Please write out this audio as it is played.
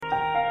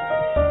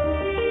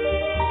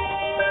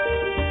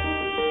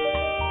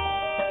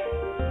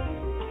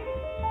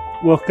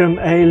Welcome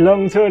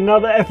along to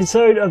another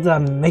episode of the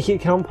Make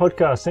It Count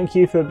podcast. Thank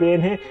you for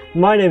being here.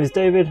 My name is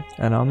David.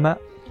 And I'm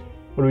Matt.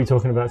 What are we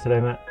talking about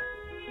today, Matt?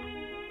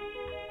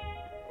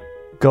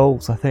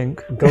 Goals, I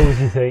think.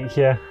 Goals, you think,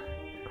 yeah.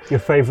 Your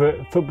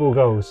favourite football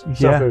goals,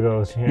 soccer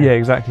goals. Yeah,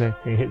 exactly.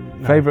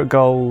 No. Favourite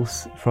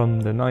goals from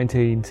the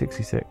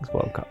 1966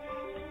 World Cup.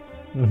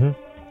 Mm-hmm.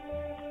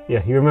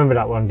 Yeah, you remember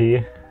that one, do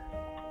you?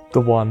 The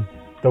one.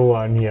 The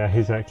one, yeah,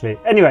 exactly.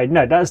 Anyway,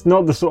 no, that's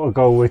not the sort of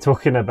goal we're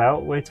talking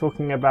about. We're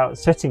talking about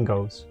setting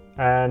goals.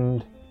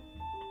 And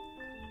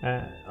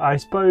I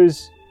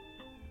suppose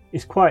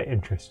it's quite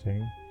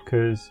interesting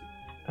because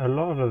a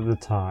lot of the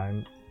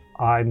time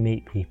I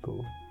meet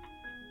people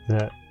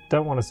that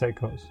don't want to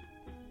set goals.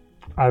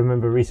 I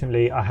remember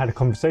recently I had a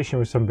conversation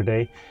with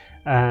somebody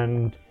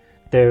and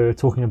they were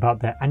talking about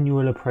their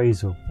annual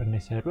appraisal. And they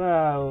said,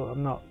 well,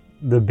 I'm not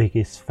the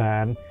biggest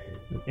fan,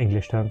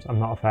 English terms, I'm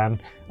not a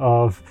fan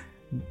of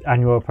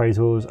annual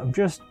appraisals. I'm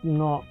just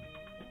not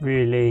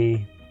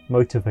really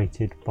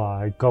motivated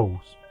by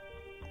goals.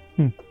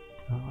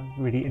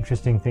 Really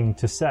interesting thing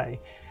to say.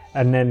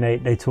 And then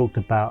they talked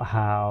about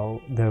how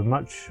they're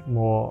much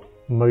more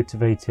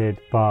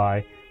motivated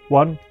by,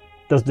 one,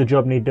 does the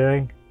job need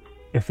doing?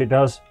 If it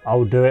does,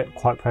 I'll do it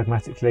quite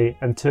pragmatically.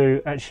 And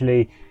two,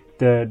 actually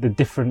the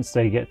difference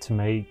they get to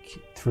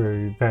make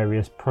through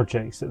various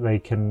projects that they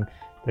can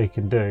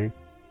do.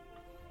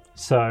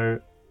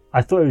 So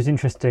I thought it was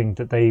interesting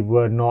that they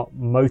were not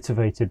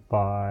motivated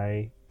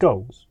by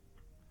goals.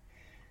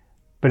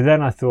 But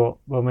then I thought,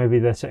 well, maybe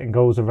they're setting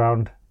goals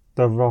around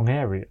the wrong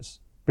areas.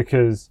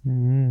 Because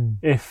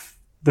if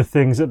the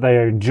things that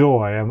they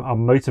enjoy are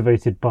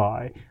motivated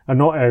by are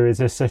not areas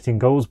they're setting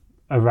goals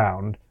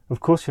around, of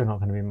course you're not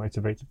going to be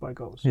motivated by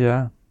goals.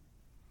 Yeah.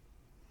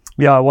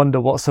 Yeah, I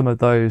wonder what some of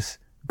those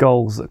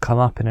goals that come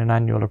up in an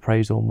annual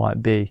appraisal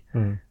might be.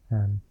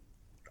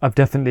 I've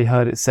definitely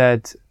heard it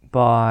said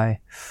by,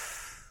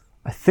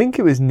 I think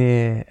it was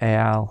Nir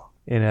Eyal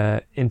in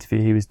an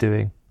interview he was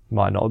doing.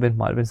 Might have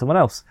been someone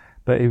else.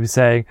 But he was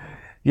saying,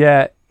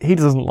 yeah, he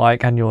doesn't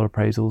like annual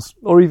appraisals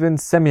or even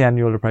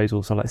semi-annual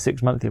appraisals, so like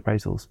 6 monthly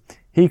appraisals.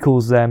 He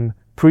calls them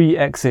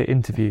pre-exit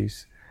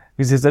interviews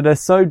because they're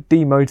so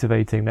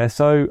demotivating. They're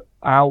so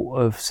out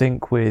of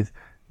sync with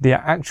the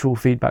actual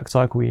feedback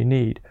cycle you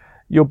need.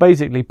 You're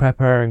basically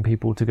preparing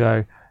people to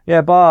go,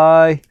 yeah,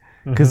 bye,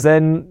 because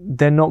then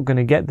they're not going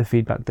to get the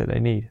feedback that they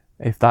need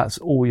if that's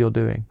all you're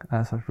doing.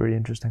 That's really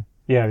interesting.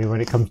 Yeah, I mean,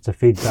 when it comes to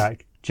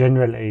feedback,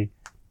 generally,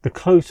 the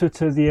closer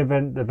to the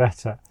event, the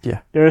better.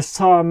 Yeah. There are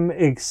some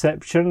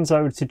exceptions,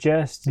 I would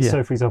suggest. Yeah.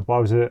 So, for example, I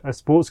was a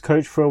sports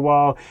coach for a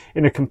while.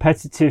 In a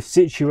competitive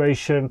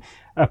situation,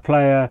 a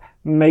player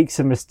makes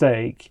a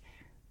mistake.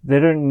 They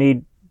don't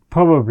need,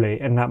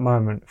 probably in that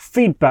moment,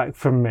 feedback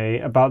from me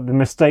about the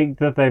mistake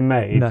that they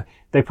made. No.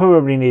 They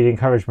probably need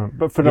encouragement.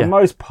 But for the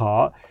most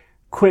part,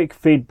 quick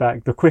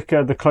feedback, the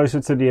quicker, the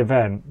closer to the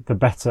event, the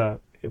better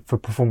for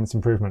performance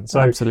improvement. So,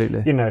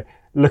 absolutely. You know,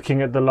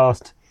 looking at the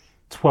last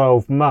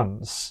 12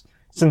 months,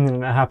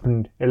 something that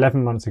happened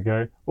 11 months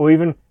ago, or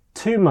even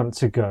 2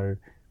 months ago,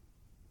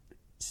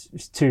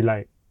 it's too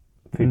late,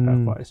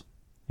 feedback-wise.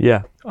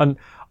 Yeah,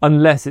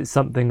 unless it's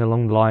something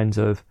along the lines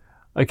of,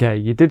 okay,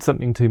 you did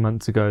something 2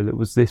 months ago that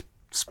was this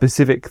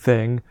specific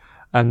thing,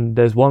 and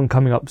there's one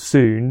coming up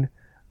soon.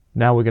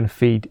 Now we're going to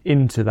feed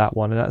into that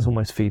one, and that's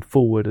almost feed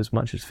forward as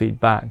much as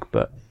feedback.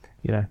 But,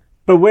 you know.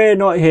 But we're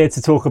not here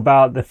to talk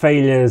about the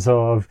failures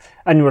of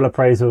annual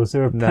appraisals.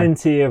 There are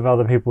plenty of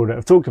other people that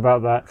have talked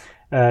about that,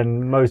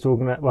 and lots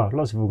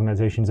of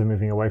organisations are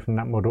moving away from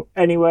that model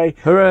anyway.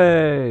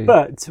 Hooray!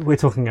 But we're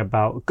talking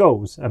about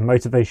goals and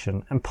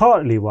motivation, and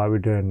partly why we're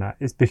doing that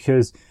is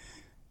because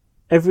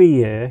every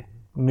year,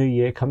 New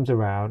Year comes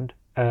around,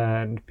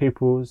 and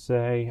people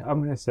say,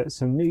 I'm going to set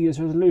some New Year's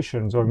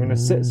resolutions, or I'm going to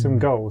set some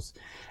goals.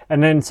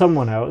 And then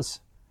someone else,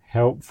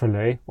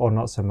 helpfully, or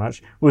not so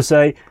much, will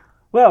say,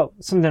 well,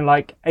 something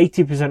like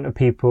 80% of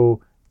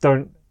people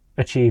don't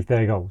achieve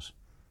their goals.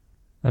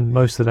 And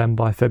most of them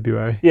by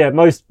February. Yeah,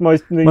 most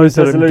New Year's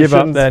of them give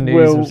up their New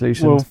Year's will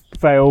resolutions.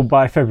 fail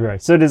by February.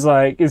 So there's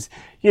a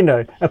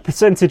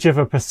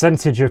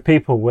percentage of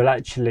people will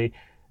actually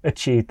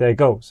achieve their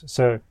goals.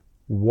 So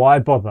why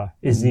bother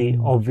is the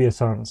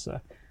obvious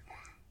answer.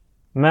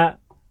 Matt,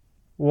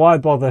 why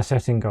bother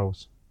setting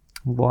goals?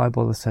 Why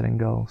bother setting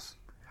goals?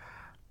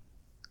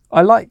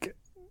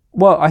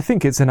 I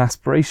think it's an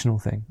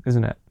aspirational thing,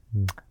 isn't it?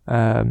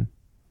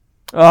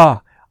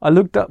 I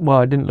looked up,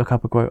 I didn't look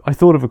up a quote. I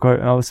thought of a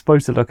quote and I was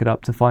supposed to look it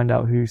up to find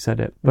out who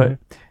said it. But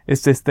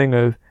it's this thing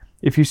of,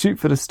 if you shoot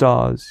for the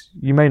stars,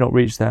 you may not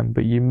reach them,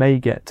 but you may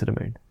get to the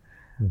moon.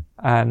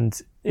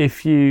 And I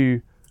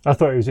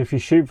thought it was if you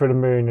shoot for the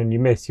moon and you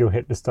miss, you'll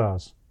hit the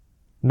stars.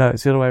 No,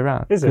 it's the other way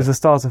around. Is it? Because the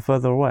stars are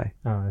further away.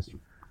 Oh,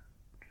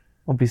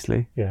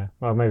 Obviously. Yeah,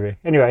 well, maybe.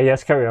 Anyway,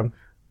 yes, carry on.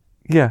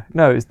 Yeah,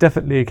 no, it's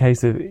definitely a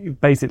case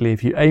of, basically,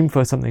 if you aim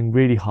for something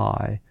really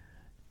high,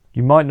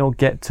 you might not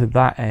get to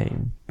that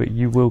aim, but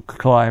you will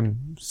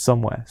climb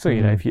somewhere. So,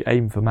 if you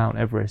aim for Mount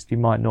Everest, you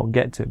might not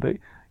get to it, but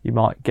you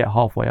might get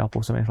halfway up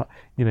or something like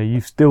that.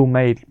 You've still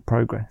made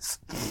progress.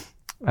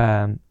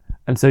 And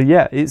so,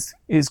 yeah, it's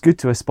good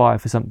to aspire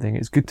for something.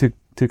 It's good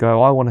to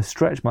go, I want to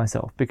stretch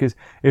myself, because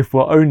if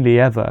we're only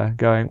ever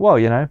going, well,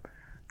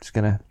 just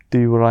going to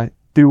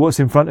do what's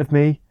in front of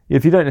me.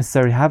 If you don't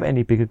necessarily have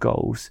any bigger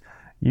goals,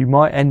 you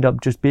might end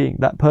up just being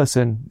that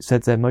person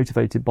said they're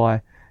motivated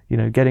by,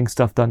 getting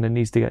stuff done that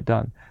needs to get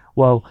done.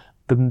 Well,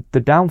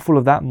 the downfall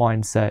of that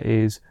mindset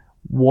is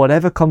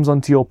whatever comes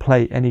onto your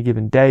plate any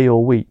given day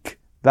or week,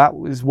 that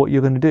is what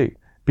you're going to do,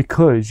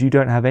 because you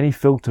don't have any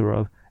filter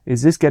of,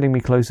 is this getting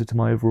me closer to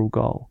my overall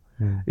goal?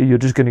 You're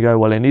just going to go,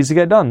 well, it needs to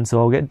get done, so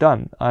I'll get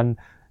done. And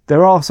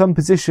there are some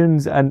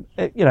positions, and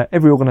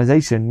every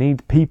organisation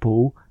needs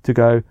people to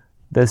go,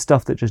 there's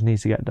stuff that just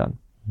needs to get done.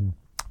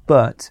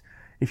 But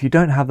if you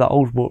don't have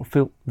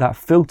that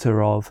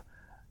filter of,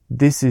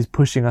 this is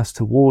pushing us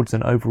towards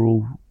an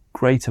overall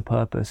greater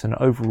purpose, an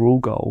overall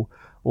goal,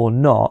 or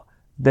not,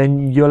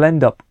 then you'll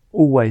end up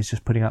always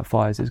just putting out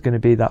fires. It's going to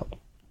be that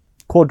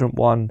quadrant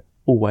 1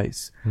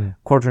 always.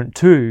 Quadrant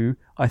 2,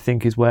 I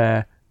think, is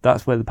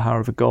that's where the power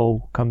of a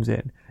goal comes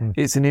in.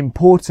 It's an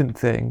important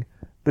thing,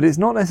 but it's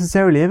not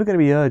necessarily ever going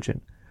to be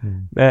urgent.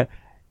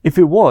 If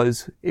it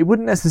was, it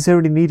wouldn't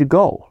necessarily need a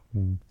goal,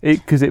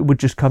 because it would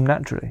just come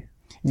naturally.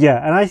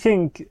 Yeah, and I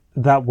think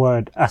that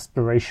word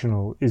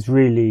aspirational is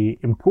really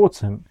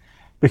important,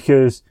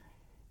 because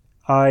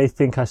I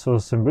think I saw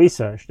some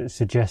research that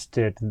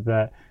suggested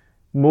that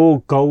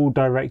more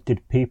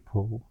goal-directed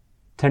people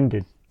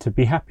tended to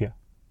be happier.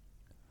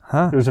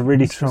 There was a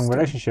really strong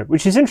relationship,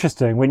 which is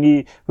interesting. When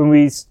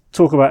we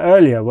talk about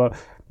earlier, well,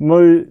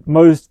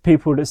 most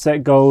people that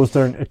set goals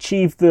don't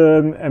achieve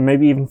them and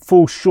maybe even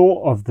fall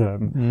short of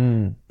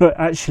them. But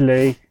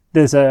actually,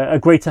 there's a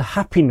greater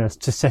happiness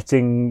to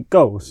setting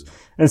goals.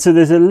 And so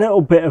there's a little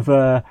bit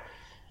of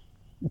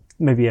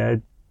maybe a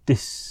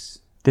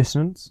dissonance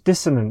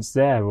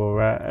there,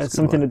 or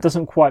something that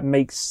doesn't quite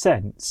make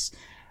sense,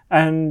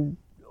 or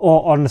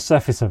on the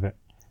surface of it.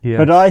 Yeah.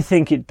 But I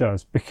think it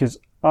does, because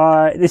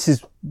this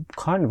is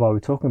kind of why we're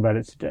talking about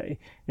it today,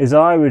 is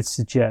I would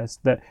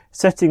suggest that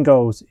setting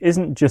goals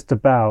isn't just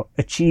about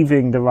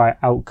achieving the right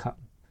outcome.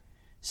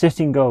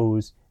 Setting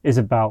goals is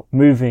about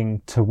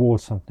moving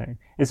towards something.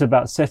 It's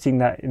about setting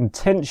that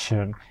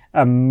intention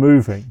and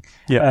moving.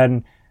 Yeah.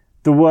 And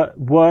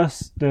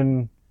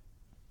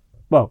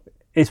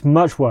it's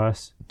much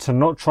worse to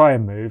not try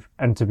and move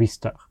and to be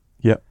stuck.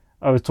 Yeah.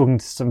 I was talking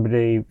to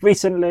somebody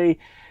recently,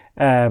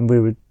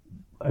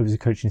 it was a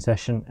coaching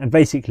session, and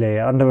basically,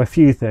 under a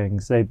few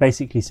things, they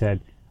basically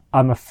said,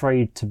 I'm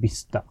afraid to be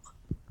stuck.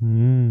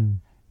 And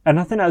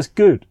I think that's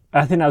good.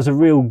 I think that was a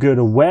real good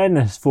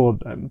awareness for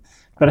them.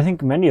 But I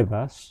think many of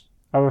us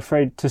are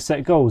afraid to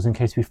set goals in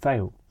case we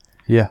fail.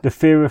 Yeah. The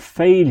fear of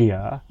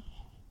failure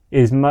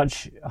is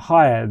much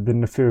higher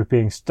than the fear of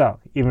being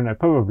stuck, even though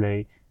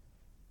probably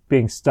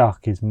being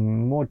stuck is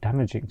more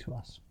damaging to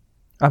us.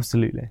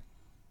 Absolutely.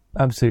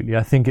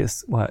 I think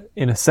it's,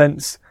 in a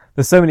sense,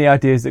 there's so many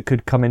ideas that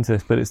could come into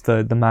this, but it's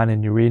the man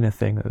in the arena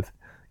thing of,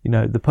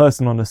 the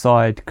person on the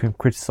side can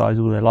criticize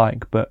all they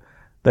like, but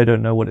they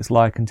don't know what it's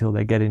like until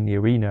they get in the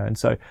arena. And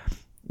so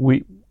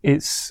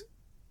it's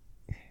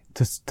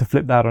to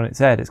flip that on its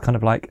head. It's kind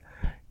of like,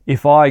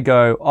 if I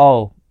go,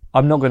 oh,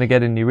 I'm not going to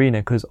get in the arena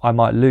because I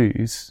might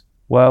lose.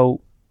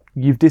 Well,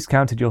 you've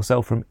discounted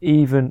yourself from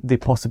even the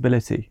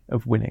possibility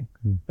of winning,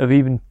 of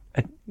even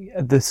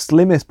the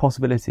slimmest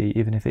possibility,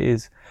 even if it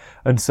is.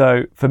 And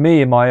so for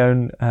me, in my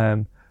own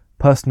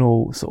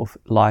personal sort of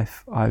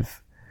life,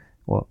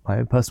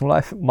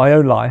 my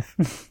own life,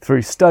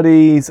 through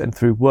studies and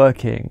through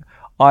working,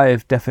 I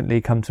have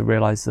definitely come to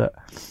realize that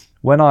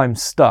when I'm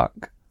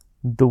stuck,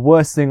 the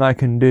worst thing I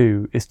can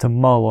do is to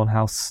mull on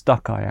how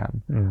stuck I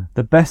am.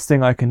 The best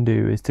thing I can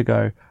do is to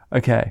go,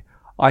 okay,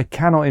 I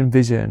cannot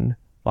envision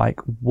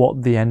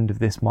what the end of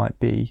this might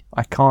be.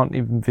 I can't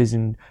even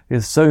envision,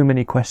 there's so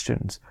many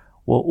questions.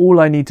 Well, all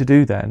I need to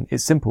do then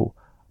is simple.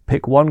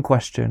 Pick one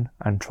question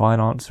and try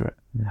and answer it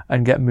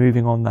and get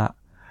moving on that.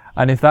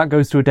 And if that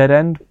goes to a dead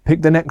end,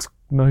 pick the next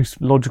most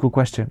logical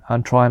question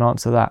and try and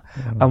answer that.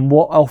 And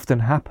what often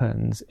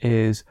happens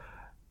is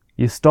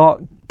you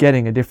start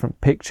getting a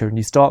different picture and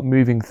you start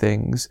moving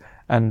things,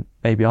 and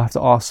maybe I have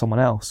to ask someone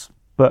else,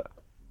 but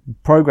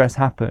progress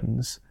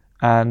happens,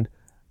 and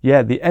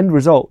the end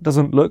result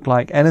doesn't look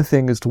like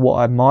anything as to what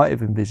I might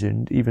have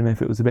envisioned, even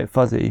if it was a bit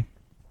fuzzy,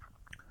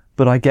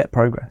 but I get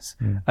progress.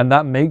 And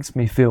that makes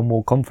me feel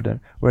more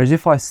confident. Whereas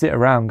if I sit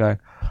around going,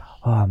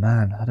 oh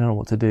man, I don't know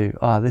what to do.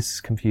 This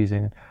is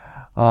confusing.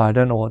 I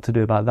don't know what to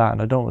do about that,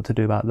 and I don't know what to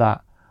do about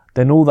that.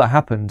 Then all that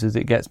happens is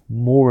it gets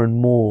more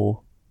and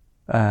more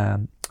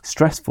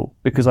stressful,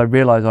 because I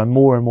realize I'm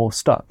more and more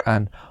stuck,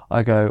 and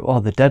I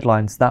go, the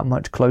deadline's that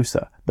much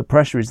closer. The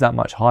pressure is that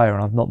much higher,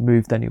 and I've not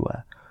moved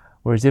anywhere.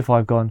 Whereas if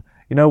I've gone,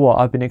 you know what,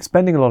 I've been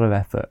expending a lot of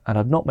effort and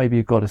I've not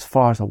maybe got as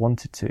far as I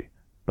wanted to,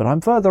 but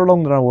I'm further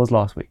along than I was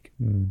last week.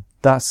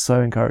 That's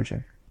so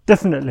encouraging.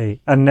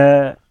 Definitely. And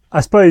I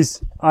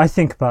suppose I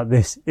think about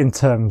this in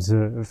terms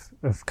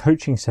of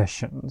coaching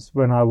sessions.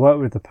 When I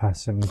work with a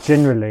person,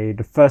 generally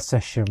the first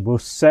session will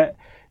set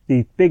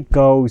these big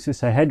goals to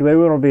say, hey, where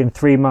we want to be in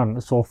 3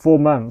 months or 4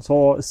 months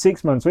or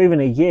 6 months or even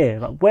a year.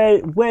 Like,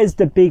 where's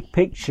the big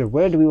picture?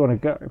 Where do we want to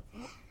go?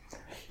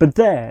 But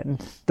then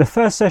the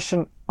first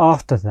session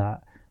after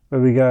that, where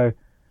we go,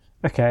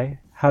 okay,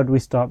 how do we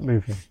start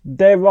moving?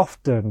 They're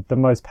often the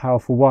most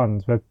powerful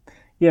ones where,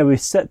 yeah, we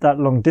set that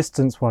long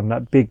distance one,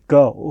 that big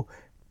goal,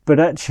 but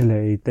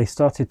actually they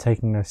started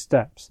taking those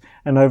steps.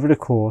 And over the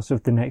course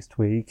of the next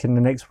week and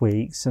the next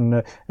weeks and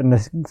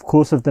the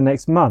course of the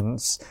next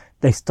months,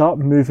 they start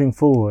moving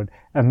forward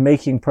and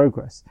making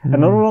progress. Mm.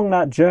 And along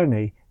that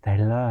journey, they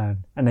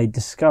learn and they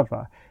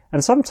discover.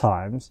 And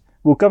sometimes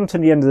we'll come to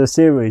the end of the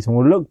series and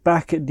we'll look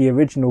back at the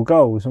original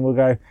goals and we'll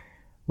go,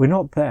 we're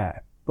not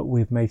there, but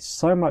we've made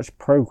so much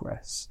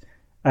progress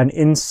and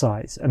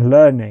insights and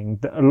learning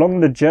that along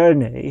the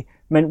journey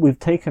meant we've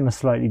taken a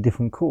slightly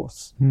different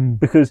course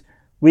because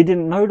we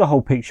didn't know the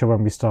whole picture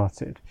when we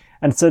started.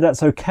 And so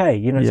that's okay.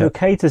 You know, it's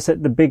okay to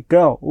set the big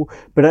goal,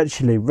 but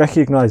actually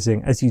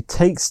recognizing as you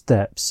take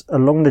steps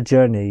along the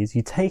journey, as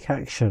you take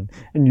action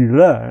and you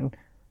learn,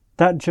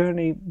 that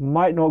journey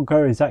might not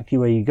go exactly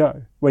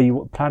where you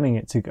were planning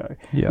it to go,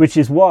 which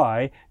is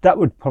why that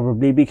would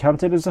probably be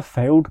counted as a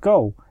failed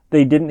goal.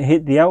 They didn't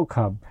hit the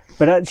outcome,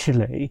 but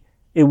actually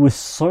it was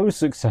so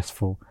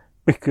successful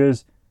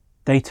because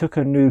they took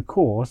a new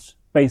course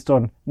based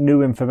on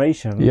new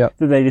information that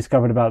they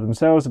discovered about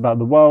themselves, about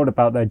the world,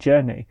 about their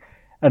journey.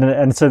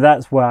 And so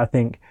that's where I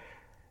think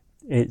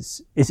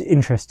it's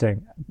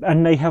interesting.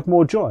 And they have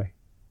more joy.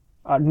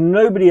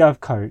 Nobody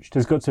I've coached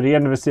has got to the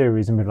end of a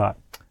series and been like,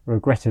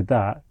 regretted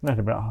that. No,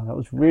 they're like, oh, that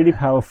was really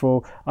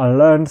powerful. I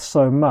learned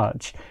so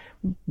much.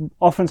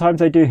 Oftentimes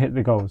they do hit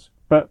the goals,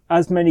 but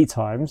as many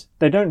times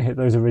they don't hit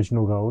those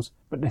original goals,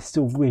 but they're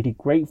still really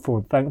grateful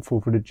and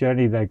thankful for the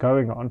journey they're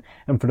going on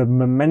and for the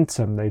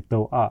momentum they've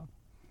built up.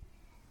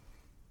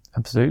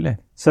 Absolutely.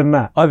 So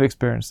Matt, I've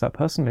experienced that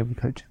personally with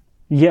coaching.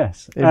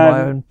 Yes. In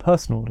my own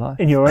personal life.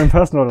 In your own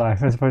personal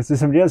life, as opposed to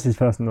somebody else's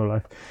personal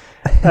life.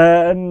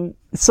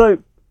 So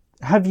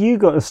have you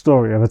got a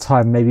story of a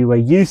time maybe where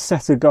you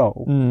set a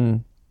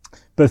goal,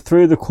 but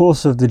through the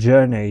course of the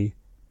journey,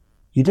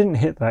 you didn't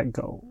hit that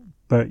goal,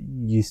 but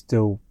you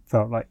still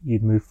felt like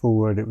you'd moved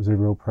forward, it was a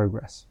real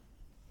progress?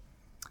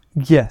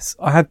 Yes.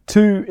 I had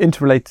two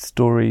interrelated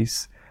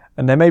stories,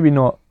 and they're maybe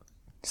not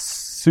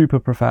super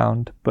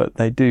profound, but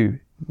they do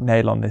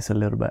nail on this a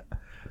little bit.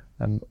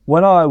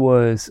 When I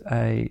was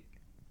a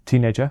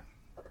teenager,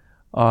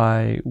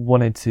 I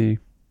wanted to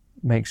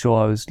make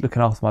sure I was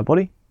looking after my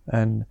body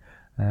and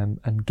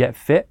get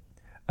fit.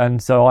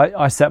 And so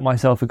I set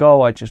myself a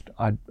goal.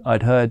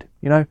 I'd heard,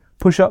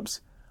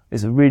 push-ups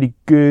is a really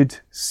good,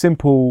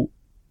 simple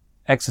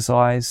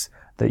exercise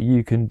that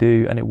you can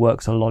do, and it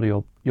works a lot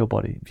of your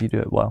body if you do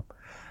it well.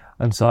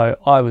 And so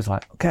I was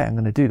like, okay, I'm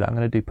going to do that. I'm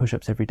going to do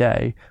push-ups every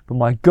day. But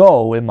my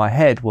goal in my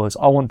head was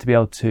I want to be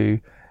able to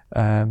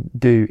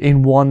do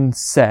in one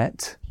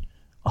set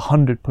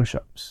 100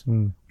 push-ups,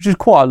 which is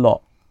quite a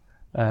lot.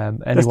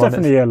 That's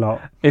definitely a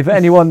lot. If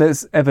anyone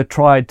that's ever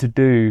tried to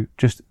do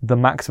just the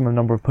maximum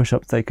number of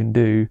push-ups they can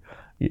do,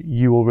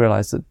 you will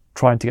realize that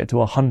trying to get to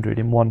 100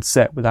 in one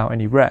set without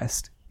any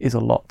rest is a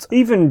lot.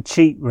 Even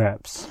cheat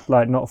reps,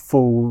 like not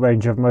full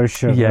range of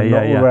motion,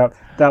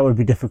 that would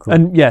be difficult.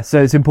 And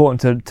so it's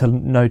important to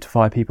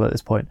notify people at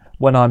this point.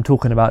 When I'm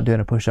talking about doing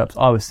a push-ups,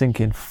 I was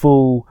thinking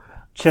full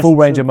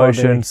range of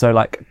motion, so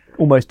like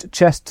almost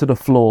chest to the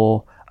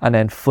floor, and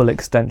then full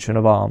extension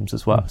of arms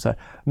as well. So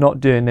not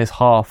doing this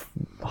half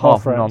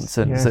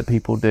nonsense that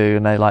people do,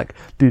 and they like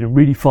do them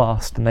really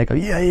fast and they go,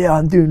 yeah,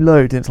 I'm doing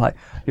loads. And it's like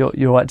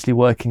you're actually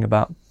working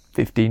about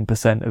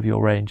 15% of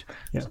your range.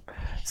 Yeah.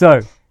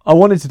 So I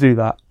wanted to do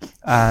that,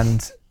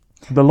 and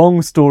the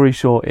long story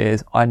short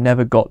is I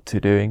never got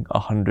to doing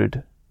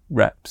 100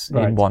 reps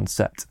in one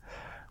set.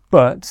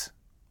 But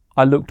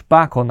I looked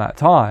back on that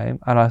time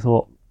and I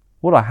thought,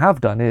 what I have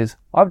done is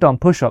I've done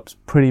push-ups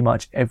pretty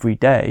much every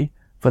day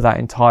for that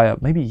entire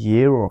maybe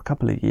year or a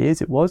couple of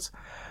years it was.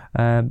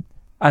 And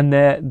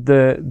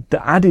the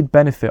added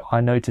benefit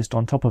I noticed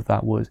on top of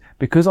that was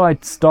because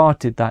I'd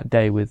started that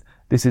day with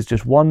this is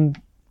just one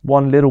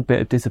little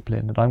bit of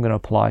discipline that I'm going to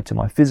apply to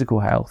my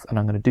physical health, and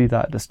I'm going to do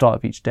that at the start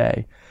of each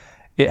day.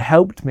 It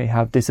helped me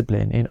have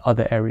discipline in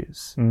other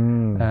areas,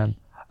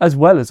 as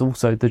well as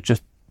also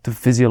the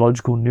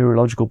physiological,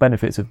 neurological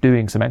benefits of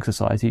doing some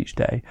exercise each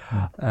day.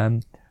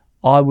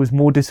 I was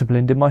more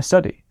disciplined in my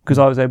study because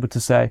I was able to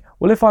say,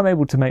 well, if I'm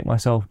able to make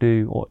myself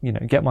do, or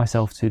get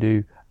myself to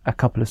do a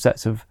couple of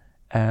sets of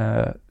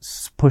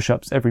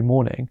push-ups every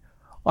morning,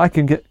 I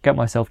can get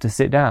myself to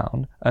sit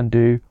down and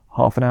do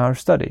half an hour of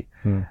study.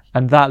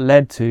 And that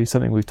led to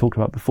something we've talked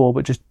about before,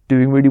 but just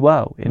doing really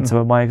well in some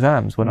of my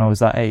exams when I was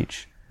that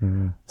age.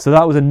 So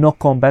that was a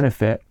knock-on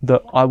benefit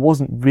that I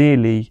wasn't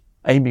really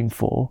aiming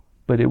for,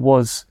 but it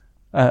was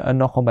a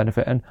knock-on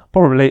benefit, and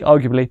probably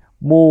arguably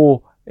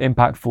more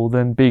impactful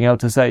than being able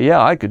to say,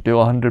 I could do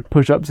 100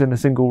 push-ups in a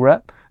single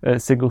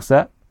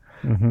set.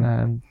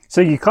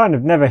 So you kind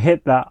of never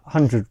hit that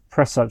 100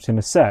 press-ups in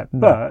a set,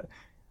 but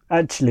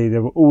actually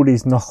there were all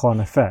these knock-on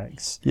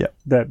effects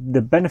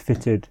that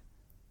benefited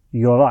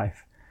your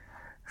life.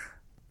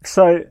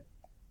 So,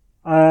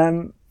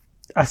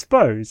 I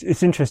suppose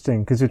it's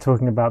interesting because we're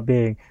talking about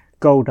being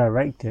goal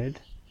directed.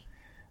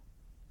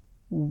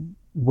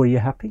 Were you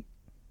happy?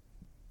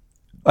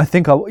 I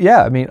think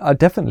I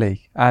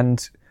definitely,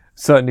 and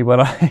certainly when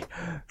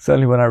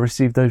I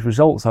received those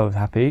results, I was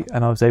happy,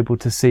 and I was able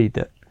to see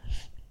that.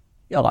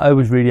 I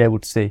was really able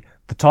to see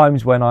the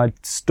times when I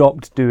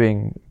stopped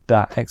doing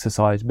that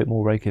exercise a bit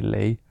more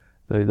regularly,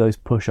 those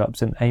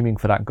push-ups and aiming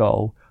for that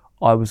goal.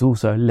 I was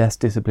also less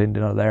disciplined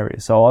in other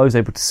areas, so I was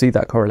able to see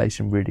that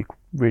correlation really,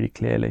 really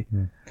clearly.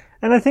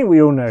 And I think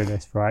we all know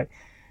this, right?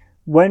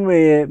 When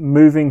we're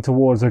moving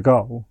towards a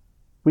goal,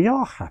 we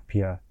are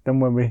happier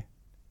than when we're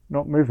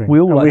not moving. We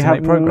all like we to have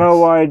make progress.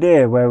 No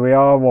idea where we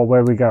are or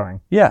where we're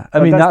going. Yeah, I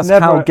mean that's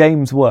how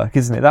games work,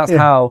 isn't it? That's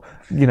how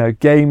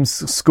games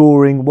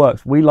scoring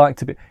works. We like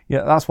to be.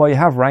 That's why you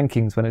have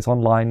rankings when it's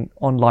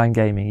online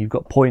gaming. You've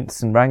got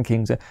points and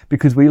rankings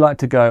because we like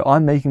to go.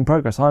 I'm making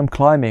progress. I'm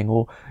climbing,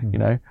 or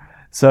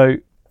So,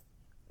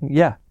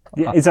 yeah,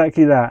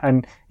 exactly that.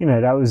 And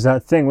that was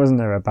that thing, wasn't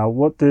there, about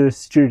what do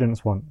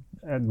students want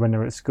when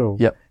they're at school?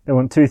 Yep. They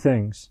want two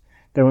things.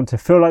 They want to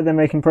feel like they're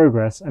making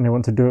progress, and they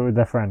want to do it with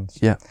their friends.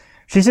 Yeah.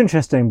 She's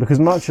interesting because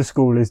much of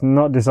school is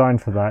not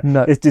designed for that.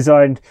 No. It's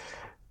designed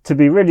to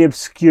be really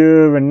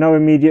obscure and no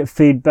immediate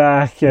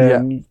feedback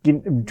and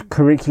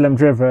curriculum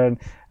driven,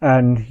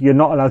 and you're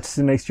not allowed to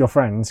sit next to your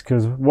friends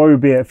because woe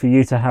be it for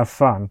you to have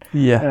fun.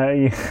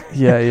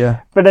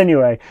 Yeah. But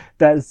anyway,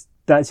 that's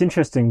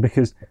interesting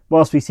because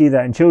whilst we see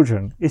that in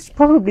children, it's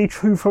probably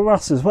true for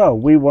us as well.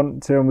 We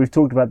want to, and we've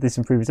talked about this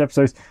in previous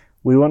episodes,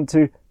 we want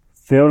to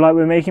feel like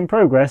we're making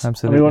progress.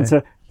 Absolutely. And we want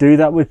to do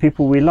that with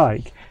people we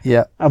like.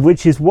 Yeah. And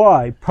which is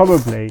why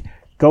probably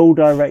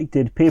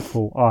goal-directed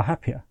people are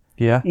happier.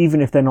 Yeah.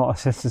 Even if they're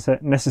not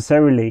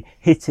necessarily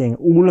hitting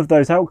all of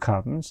those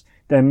outcomes,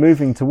 they're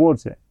moving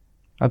towards it.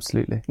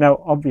 Absolutely. Now,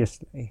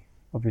 obviously,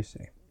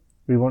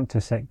 we want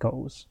to set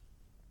goals,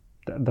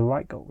 the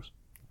right goals.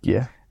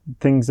 Yeah.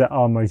 Things that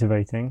are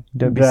motivating.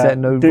 Don't be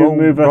setting no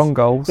wrong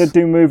goals. That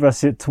do move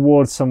us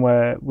towards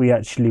somewhere we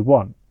actually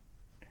want.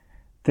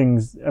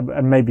 Things,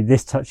 and maybe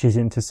this touches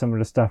into some of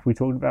the stuff we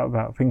talked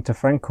about Viktor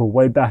Frankl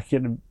way back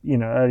in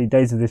early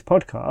days of this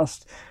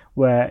podcast,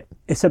 where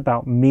it's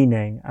about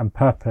meaning and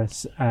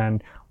purpose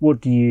and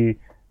what do you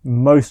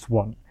most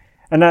want.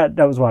 And that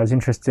was why it was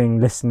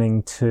interesting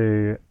listening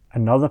to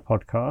another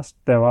podcast.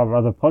 There are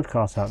other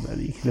podcasts out there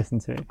that you can listen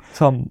to.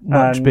 Some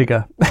much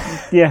bigger.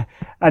 Yeah.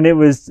 And it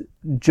was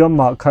John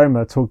Mark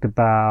Comer talked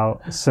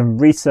about some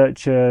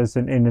researchers,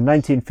 and in the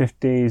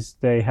 1950s,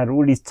 they had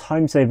all these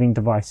time-saving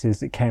devices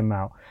that came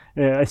out,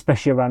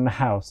 especially around the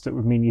house. That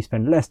would mean you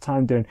spend less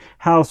time doing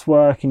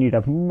housework and you'd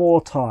have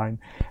more time.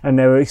 And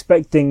they were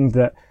expecting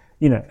that,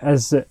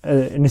 as,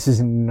 and this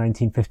is in the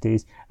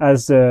 1950s,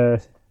 as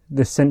the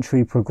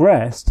century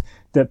progressed,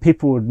 that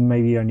people would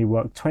maybe only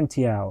work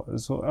 20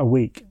 hours a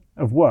week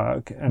of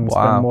work and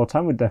spend more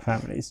time with their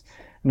families.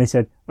 And they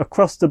said,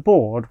 across the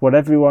board, what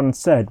everyone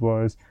said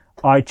was,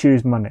 I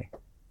choose money.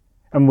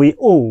 And we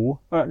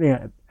all,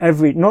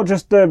 not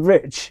just the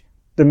rich,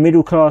 the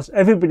middle class,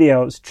 everybody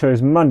else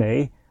chose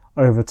money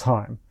over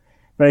time.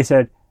 But they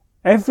said,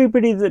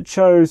 everybody that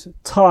chose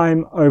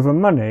time over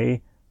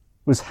money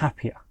was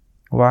happier.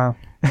 Wow.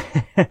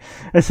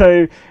 And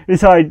so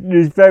it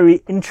was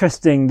very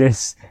interesting,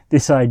 this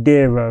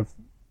idea of,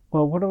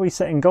 well, what are we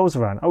setting goals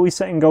around? Are we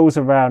setting goals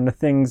around the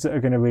things that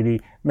are going to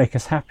really make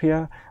us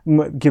happier,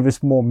 give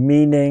us more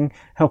meaning,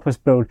 help us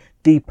build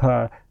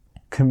deeper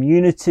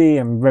community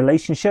and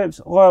relationships?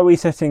 Or are we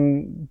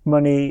setting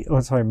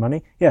goals around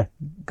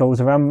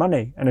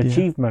money and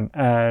achievement?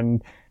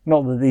 And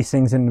not that these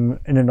things in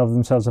and of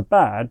themselves are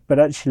bad, but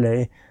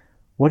actually,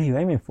 what are you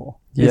aiming for?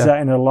 Yeah. Is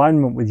that in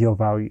alignment with your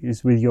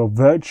values, with your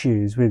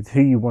virtues, with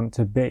who you want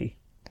to be?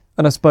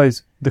 And I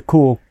suppose at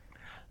core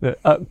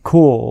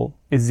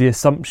is the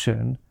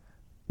assumption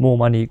more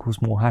money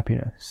equals more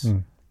happiness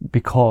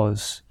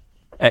because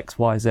X,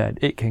 Y, Z,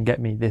 it can get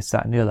me this,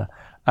 that and the other.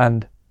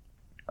 And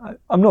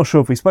I'm not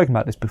sure if we've spoken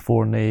about this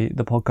before in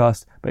the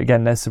podcast, but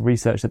again, there's some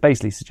research that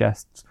basically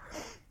suggests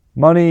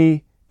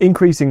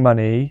increasing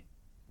money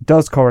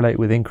does correlate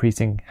with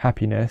increasing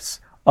happiness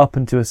up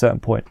until a certain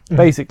point.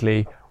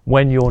 Basically,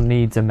 when your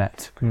needs are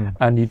met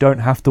and you don't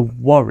have to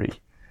worry,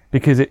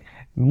 because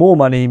more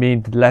money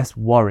means less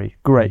worry.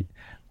 Great.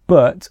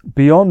 But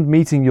beyond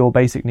meeting your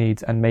basic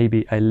needs and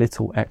maybe a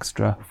little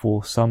extra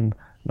for some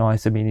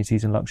nice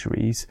amenities and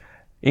luxuries,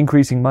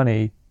 increasing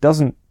money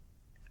doesn't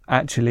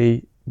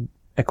actually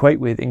equate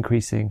with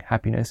increasing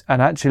happiness,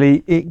 and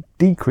actually it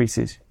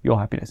decreases your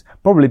happiness,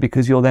 probably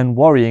because you're then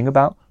worrying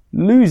about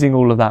losing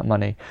all of that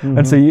money.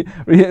 And so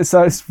it's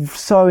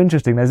so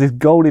interesting. There's this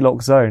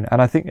Goldilocks zone,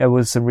 and I think there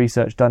was some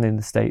research done in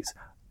the States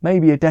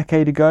maybe a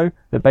decade ago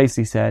that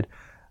basically said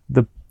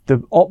the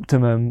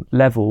optimum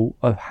level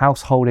of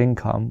household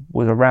income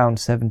was around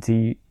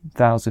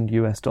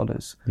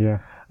 $70,000. Yeah.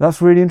 That's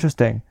really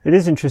interesting. It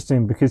is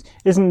interesting because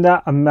isn't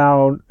that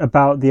amount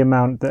about the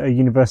amount that a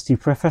university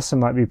professor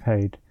might be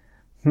paid?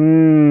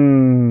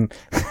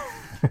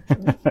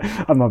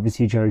 I'm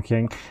obviously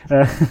joking.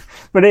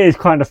 But it is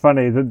kind of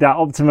funny that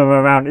optimum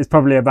amount is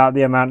probably about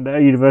the amount that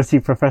a university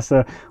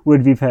professor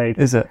would be paid.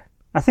 Is it?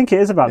 I think it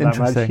is about that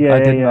much. Yeah, I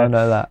did not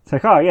know that. It's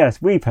like, oh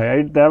yes, we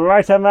paid the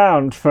right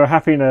amount for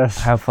happiness.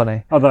 How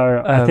funny.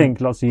 Although I think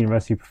lots of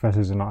university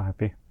professors are not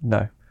happy.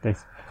 No. They're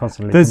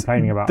constantly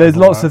complaining about There's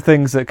lots of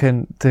things that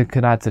can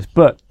add to this.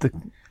 But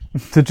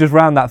to just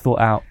round that thought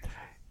out,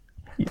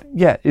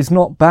 yeah, it's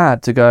not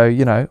bad to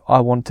go, I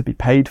want to be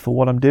paid for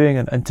what I'm doing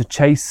and to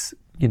chase,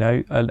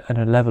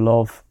 a level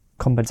of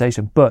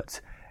compensation.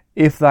 But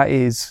if that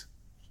is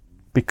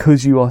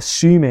because you are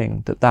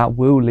assuming that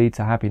will lead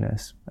to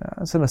happiness,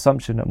 that's an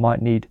assumption that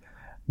might need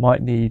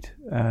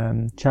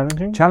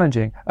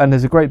challenging. And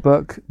there's a great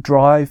book,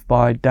 Drive,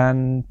 by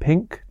Daniel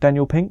Pink.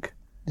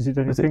 Is it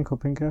Daniel Pink or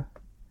Pinker?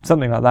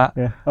 Something like that.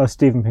 Yeah. Oh,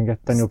 Steven Pinker.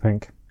 Daniel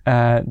Pink.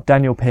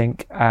 Daniel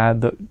Pink,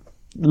 that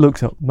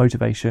looks at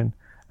motivation,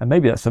 and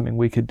maybe that's something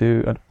we could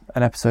do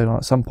an episode on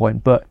at some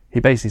point. But he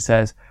basically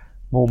says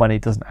more money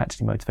doesn't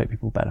actually motivate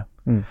people better.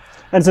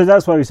 And so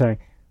that's what we're saying.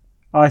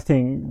 I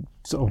think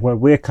sort of where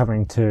we're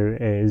coming to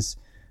is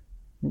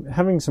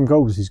having some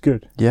goals is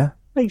good. Yeah.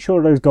 Make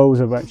sure those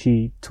goals are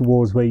actually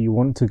towards where you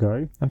want to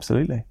go.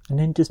 Absolutely. And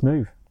then just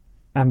move.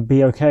 And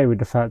be okay with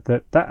the fact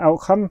that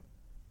outcome,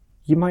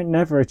 you might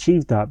never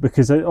achieve that,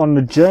 because on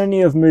the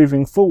journey of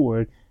moving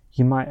forward,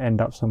 you might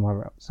end up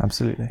somewhere else.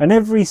 Absolutely. And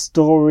every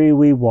story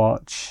we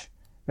watch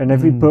and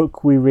every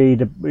book we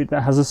read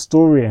that has a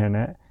story in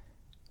it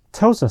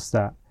tells us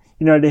that.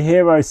 The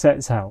hero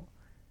sets out.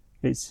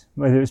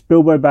 Whether it's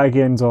Bilbo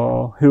Baggins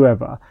or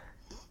whoever,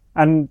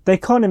 and they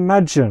can't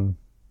imagine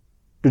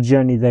the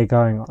journey they're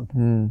going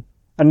on.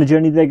 And the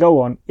journey they go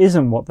on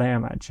isn't what they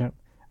imagine.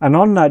 And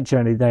on that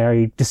journey,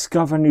 they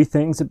discover new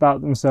things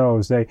about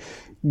themselves. They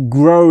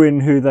grow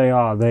in who they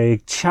are. They're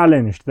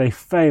challenged. They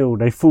fail.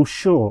 They fall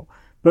short.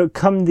 But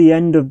come the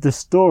end of the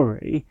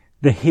story,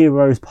 the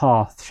hero's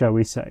path, shall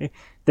we say,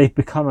 they've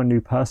become a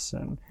new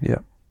person. Yeah.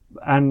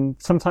 And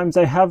sometimes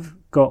they have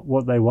got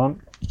what they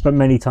want, but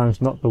many times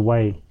not the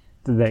way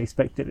that they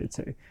expected it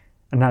to.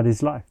 And that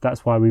is life.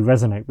 That's why we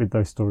resonate with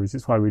those stories.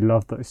 It's why we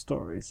love those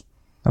stories.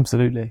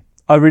 Absolutely.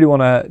 I really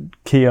want to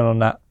key on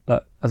that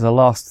as a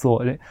last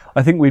thought.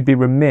 I think we'd be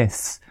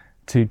remiss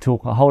to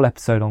talk a whole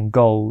episode on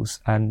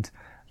goals and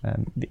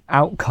the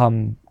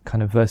outcome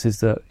kind of versus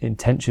the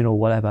intention or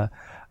whatever.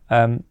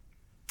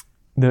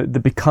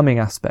 The becoming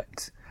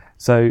aspect.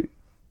 So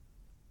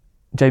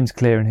James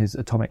Clear in his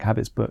Atomic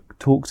Habits book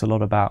talks a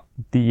lot about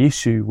the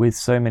issue with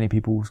so many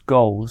people's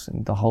goals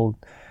and the whole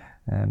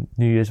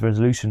New Year's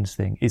resolutions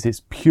thing is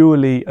it's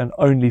purely and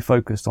only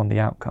focused on the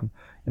outcome.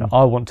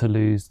 I want to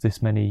lose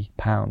this many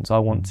pounds. I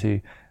want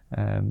to,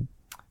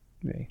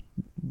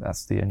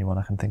 that's the only one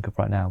I can think of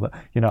right now, but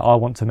I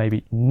want to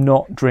maybe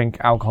not drink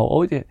alcohol,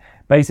 or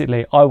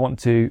basically I want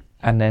to,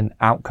 and then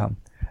outcome.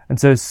 And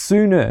so as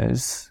soon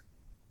as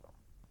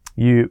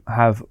you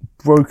have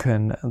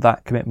broken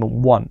that commitment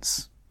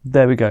once,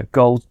 there we go,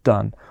 goal's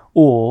done.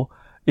 Or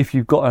if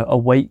you've got a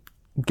weight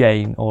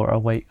gain or a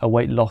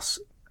weight loss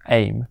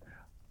aim,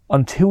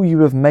 until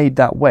you have made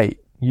that weight,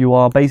 you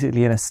are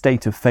basically in a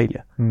state of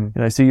failure.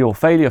 So you're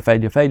failure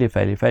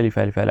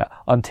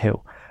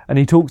until. And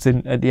he talks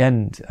at the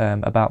end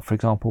about, for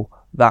example,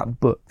 that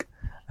book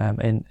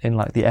in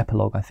like the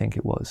epilogue, I think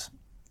it was,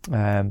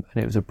 and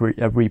it was a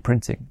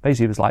reprinting.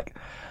 Basically, it was like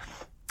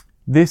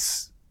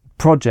this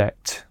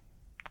project.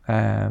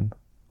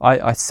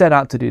 I set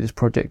out to do this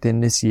project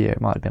in this year.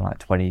 It might have been like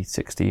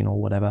 2016 or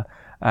whatever,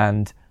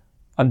 and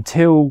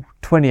until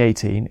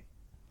 2018,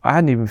 I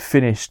hadn't even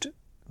finished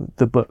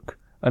the book.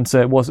 And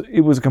so it was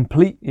a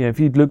complete, if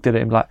you'd looked at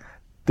it and be like,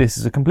 this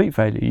is a complete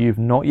failure. You've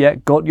not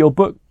yet got your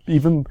book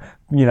even,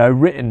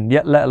 written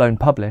yet, let alone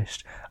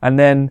published. And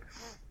then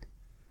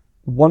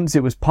once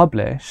it was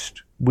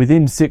published,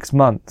 within 6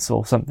 months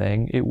or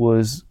something, it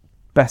was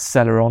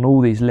bestseller on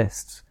all these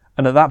lists.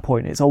 And at that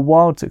point, it's a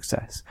wild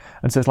success.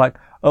 And so it's like,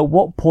 at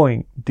what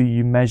point do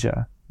you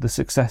measure the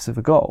success of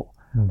a goal?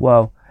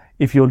 Well,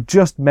 if you're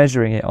just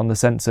measuring it on the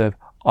sense of,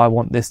 I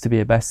want this to be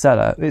a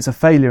bestseller, it's a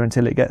failure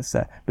until it gets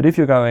there. But if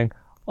you're going,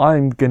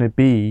 I'm going to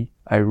be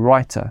a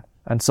writer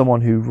and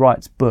someone who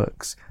writes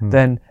books,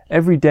 then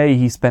every day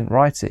he spent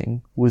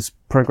writing was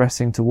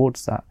progressing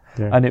towards that.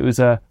 Yeah. And it was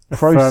a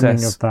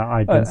process, of that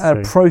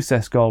identity. A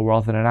process goal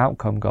rather than an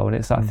outcome goal. And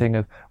it's that thing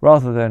of,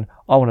 rather than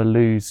I want to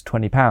lose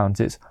 20 pounds,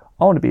 it's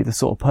I want to be the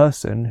sort of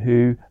person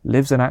who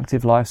lives an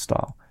active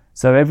lifestyle.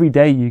 So every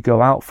day you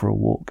go out for a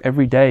walk,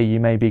 every day you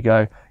maybe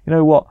go, you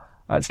know what,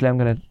 actually I'm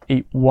going to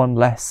eat one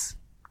less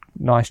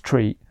nice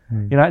treat.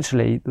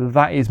 Actually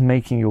that is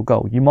making your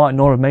goal. You might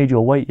not have made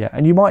your weight yet,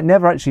 and you might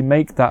never actually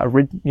make that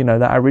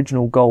that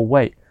original goal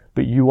weight,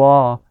 but you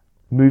are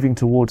moving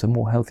towards a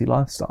more healthy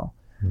lifestyle,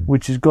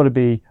 which has got to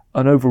be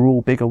an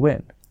overall bigger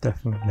win.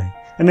 Definitely.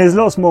 And there's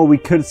lots more we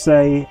could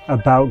say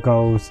about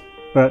goals,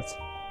 but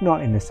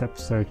not in this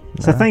episode.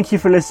 No. So thank you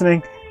for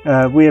listening.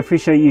 We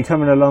appreciate you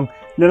coming along.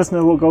 Let us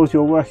know what goals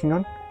you're working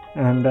on,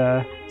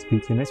 and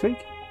speak to you next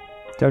week.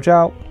 Ciao,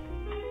 ciao.